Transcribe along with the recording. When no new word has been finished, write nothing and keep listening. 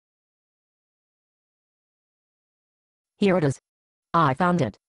Here it is. I found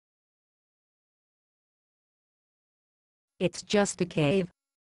it. It's just a cave.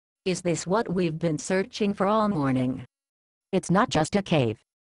 Is this what we've been searching for all morning? It's not just a cave.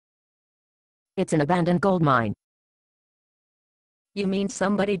 It's an abandoned gold mine. You mean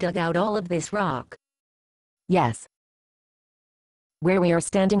somebody dug out all of this rock? Yes. Where we are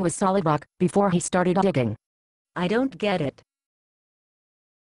standing was solid rock before he started digging. I don't get it.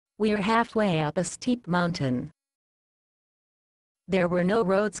 We're halfway up a steep mountain. There were no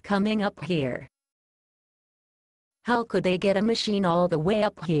roads coming up here. How could they get a machine all the way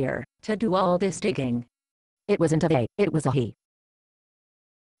up here to do all this digging? It wasn't a they, it was a he.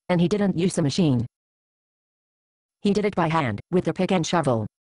 And he didn't use a machine. He did it by hand, with a pick and shovel.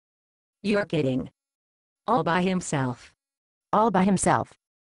 You're kidding. All by himself. All by himself.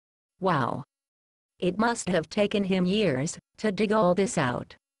 Wow. It must have taken him years to dig all this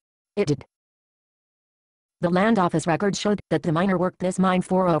out. It did. The land office records showed that the miner worked this mine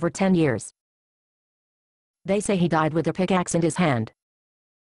for over 10 years. They say he died with a pickaxe in his hand.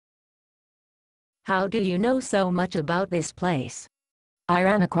 How do you know so much about this place? I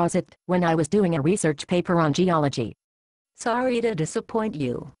ran across it when I was doing a research paper on geology. Sorry to disappoint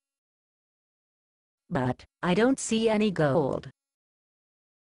you, but I don't see any gold.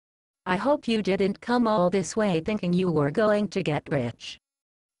 I hope you didn't come all this way thinking you were going to get rich.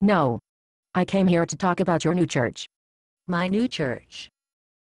 No. I came here to talk about your new church. My new church?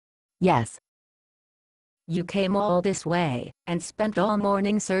 Yes. You came all this way and spent all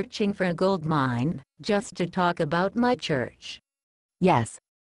morning searching for a gold mine just to talk about my church. Yes.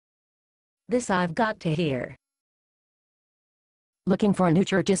 This I've got to hear. Looking for a new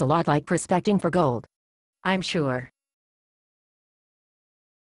church is a lot like prospecting for gold. I'm sure.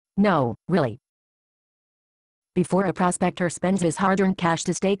 No, really. Before a prospector spends his hard-earned cash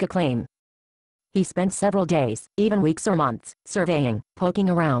to stake a claim, he spends several days, even weeks or months, surveying, poking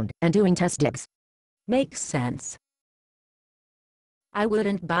around, and doing test digs. Makes sense. I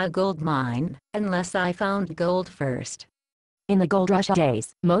wouldn't buy a gold mine unless I found gold first. In the gold rush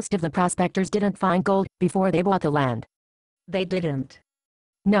days, most of the prospectors didn't find gold before they bought the land. They didn't.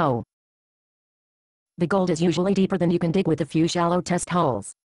 No. The gold is usually deeper than you can dig with a few shallow test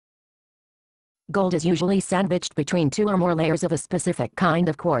holes. Gold is usually sandwiched between 2 or more layers of a specific kind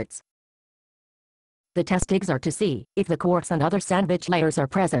of quartz. The test digs are to see if the quartz and other sandwich layers are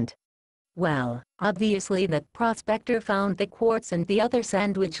present. Well, obviously the prospector found the quartz and the other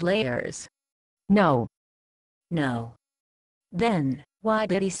sandwich layers. No. No. Then, why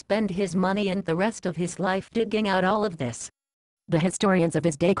did he spend his money and the rest of his life digging out all of this? The historians of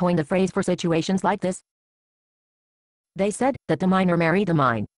his day coined the phrase for situations like this. They said that the miner married the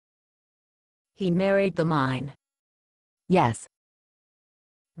mine. He married the mine. Yes.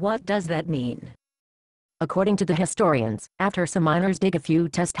 What does that mean? According to the historians, after some miners dig a few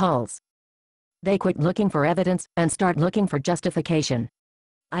test holes, they quit looking for evidence and start looking for justification.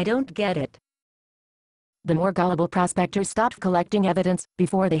 I don't get it. The more gullible prospectors stopped collecting evidence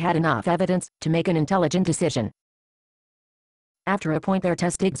before they had enough evidence to make an intelligent decision. After a point, their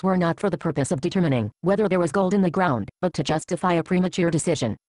test digs were not for the purpose of determining whether there was gold in the ground, but to justify a premature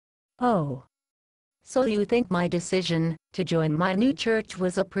decision. Oh. So you think my decision to join my new church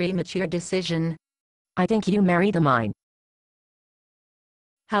was a premature decision? I think you married the mine.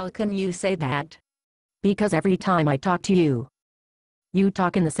 How can you say that? Because every time I talk to you, you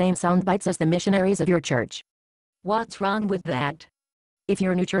talk in the same sound bites as the missionaries of your church. What's wrong with that? If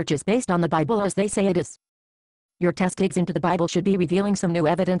your new church is based on the Bible as they say it is, your test digs into the Bible should be revealing some new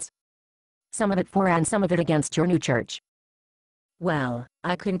evidence. Some of it for and some of it against your new church. Well,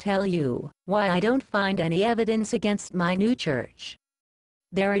 I can tell you why I don't find any evidence against my new church.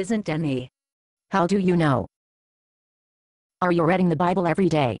 There isn't any. How do you know? Are you reading the Bible every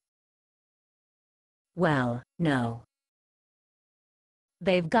day? Well, no.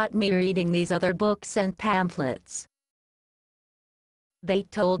 They've got me reading these other books and pamphlets. They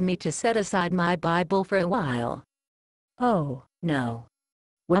told me to set aside my Bible for a while. Oh, no.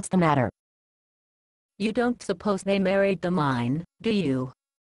 What's the matter? You don't suppose they married the mine, do you?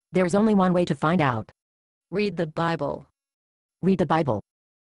 There's only one way to find out. Read the Bible. Read the Bible.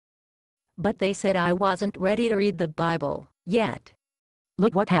 But they said I wasn't ready to read the Bible yet.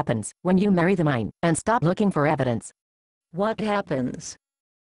 Look what happens when you marry the mine and stop looking for evidence. What happens?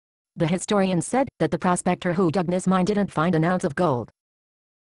 The historian said that the prospector who dug this mine didn't find an ounce of gold.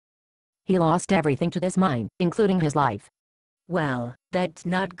 He lost everything to this mine, including his life. Well, that's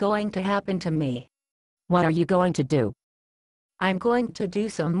not going to happen to me. What are you going to do? I'm going to do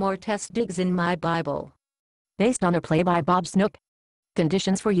some more test digs in my Bible. Based on a play by Bob Snook.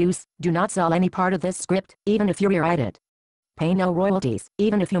 Conditions for use: do not sell any part of this script, even if you rewrite it. Pay no royalties,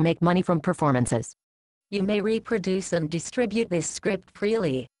 even if you make money from performances. You may reproduce and distribute this script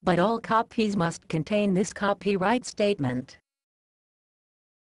freely, but all copies must contain this copyright statement.